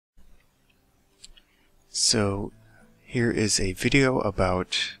So here is a video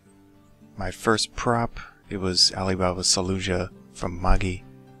about my first prop. It was Alibaba Saluja from Magi.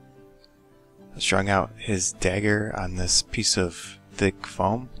 I was drawing out his dagger on this piece of thick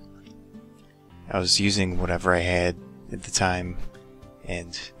foam. I was using whatever I had at the time,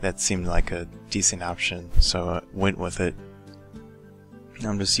 and that seemed like a decent option, so I went with it.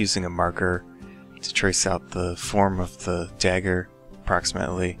 I'm just using a marker to trace out the form of the dagger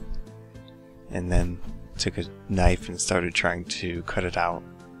approximately, and then took a knife and started trying to cut it out.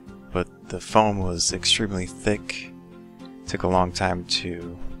 But the foam was extremely thick. It took a long time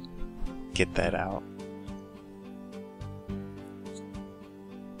to get that out.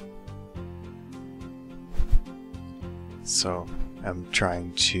 So I'm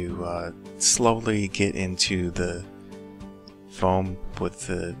trying to slowly get into the foam with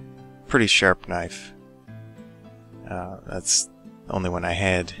the pretty sharp knife. That's the only one I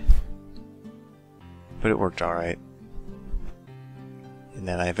had, but it worked alright. And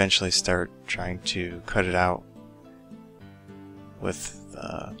then I eventually start trying to cut it out with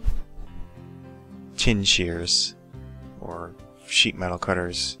tin shears or sheet metal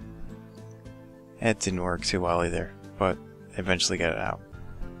cutters. It didn't work too well either, but I eventually got it out.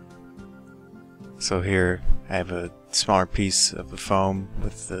 So here I have a smaller piece of the foam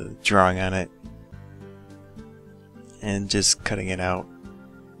with the drawing on it, and just cutting it out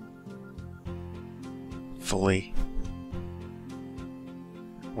fully.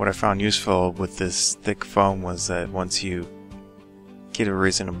 What I found useful with this thick foam was that once you get a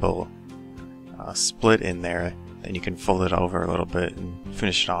reasonable split in there, then you can fold it over a little bit and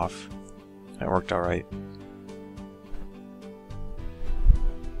finish it off. That worked alright.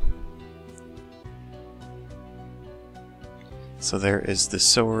 So there is the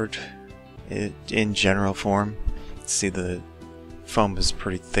sword in general form. See, the foam is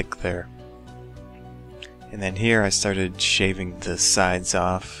pretty thick there. And then here I started shaving the sides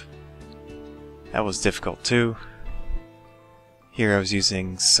off. That was difficult too. Here I was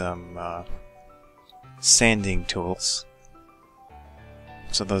using some sanding tools.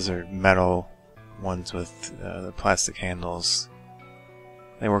 So those are metal ones with the plastic handles.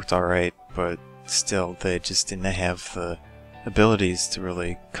 They worked alright, but still they just didn't have the abilities to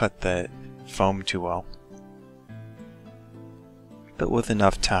really cut that foam too well. But with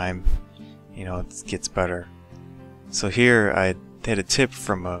enough time, you know, it gets better. So here I had a tip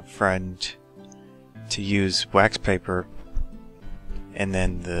from a friend to use wax paper and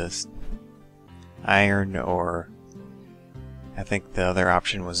then the iron, or I think the other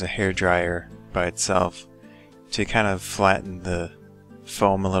option was a hair dryer by itself, to kind of flatten the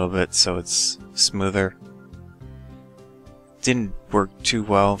foam a little bit so it's smoother. Didn't work too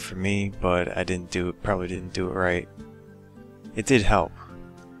well for me, but I probably didn't do it right. It did help.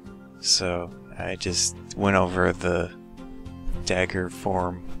 So I just went over the dagger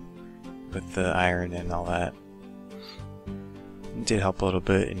form with the iron and all that. It did help a little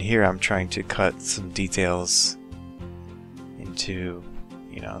bit, and here I'm trying to cut some details into,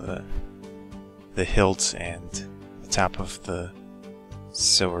 you know, the hilt and the top of the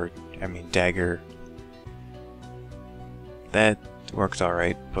sword, dagger. That worked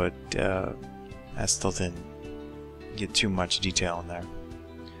alright, but I still didn't get too much detail in there.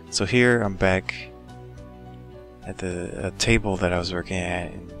 So here I'm back at the table that I was working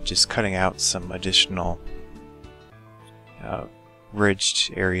at and just cutting out some additional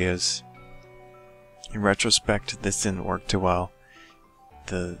ridged areas. In retrospect, this didn't work too well.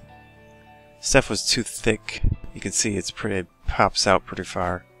 The stuff was too thick. You can see it pops out pretty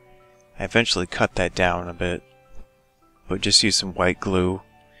far. I eventually cut that down a bit, but just used some white glue,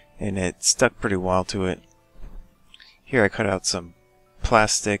 and it stuck pretty well to it. Here I cut out some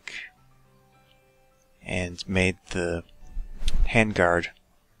plastic and made the handguard.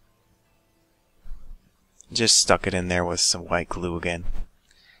 Just stuck it in there with some white glue again,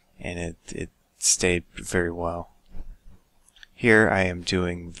 and it stayed very well. Here I am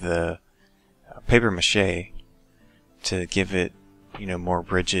doing the paper mache to give it, you know, more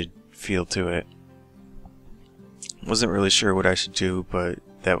rigid feel to it. Wasn't really sure what I should do, but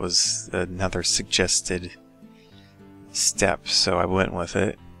that was another suggested step, so I went with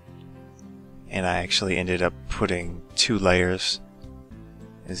it. And I actually ended up putting 2 layers,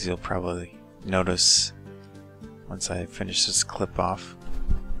 as you'll probably notice once I finish this clip off.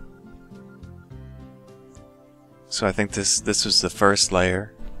 So I think this was the first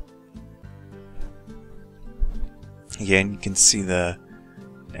layer. Again, you can see the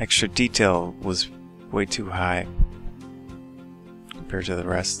extra detail was way too high compared to the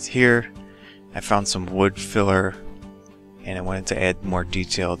rest. Here I found some wood filler, and I wanted to add more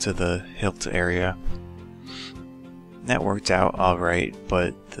detail to the hilt area. That worked out alright,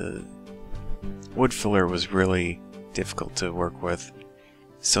 but the wood filler was really difficult to work with.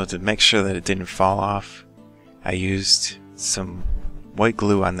 So to make sure that it didn't fall off, I used some white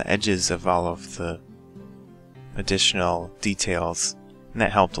glue on the edges of all of the additional details, and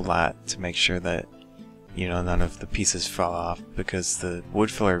that helped a lot to make sure that, you know, none of the pieces fell off, because the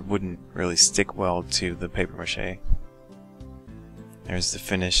wood filler wouldn't really stick well to the paper mache. There's the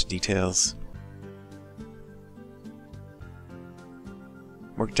finished details.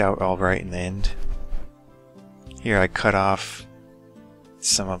 Worked out alright in the end. Here I cut off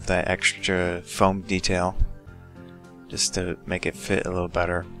some of that extra foam detail just to make it fit a little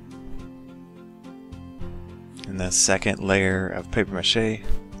better. And the second layer of paper mache.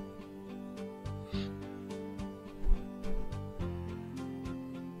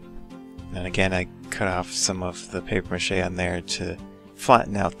 And again, I cut off some of the paper mache on there to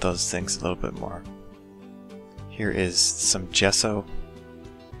flatten out those things a little bit more. Here is some gesso.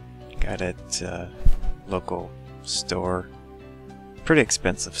 Got it local store. Pretty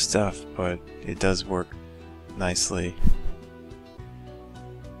expensive stuff, but it does work nicely.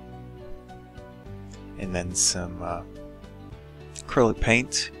 And then some acrylic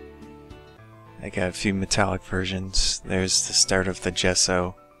paint. I got a few metallic versions. There's the start of the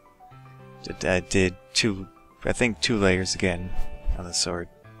gesso. I did I think two layers again on the sword.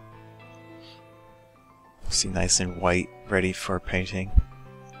 See, nice and white, ready for painting.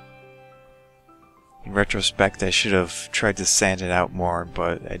 In retrospect, I should have tried to sand it out more,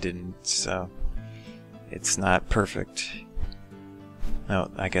 but I didn't, so it's not perfect. No,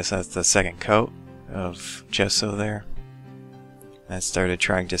 I guess that's the second coat of gesso there. And I started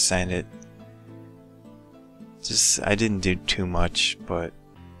trying to sand it. I didn't do too much, but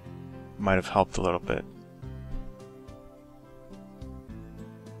might have helped a little bit.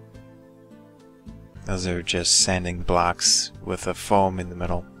 Those are just sanding blocks with a foam in the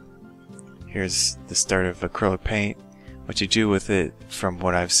middle. Here's the start of acrylic paint. What you do with it, from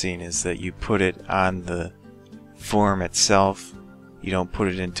what I've seen, is that you put it on the form itself. You don't put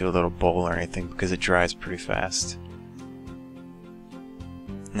it into a little bowl or anything because it dries pretty fast.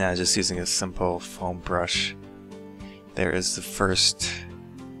 Now, just using a simple foam brush. There is the first,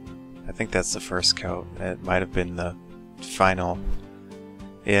 I think that's the first coat. That might have been the final.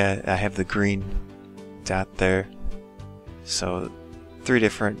 Yeah, I have the green dot there. So 3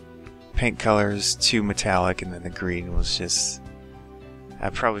 different paint colors, 2 metallic, and then the green was just, I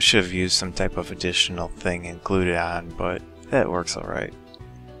probably should have used some type of additional thing and glued it on, but that works alright.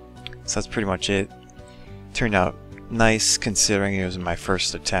 So that's pretty much it. Turned out nice considering it was my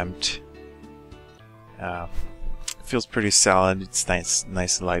first attempt. Feels pretty solid. It's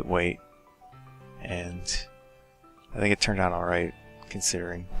nice lightweight, and I think it turned out alright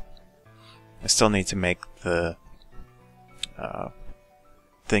considering. I still need to make the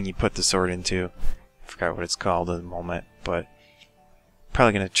thing you put the sword into. I forgot what it's called at the moment, but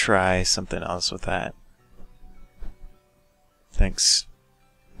probably gonna try something else with that. Thanks.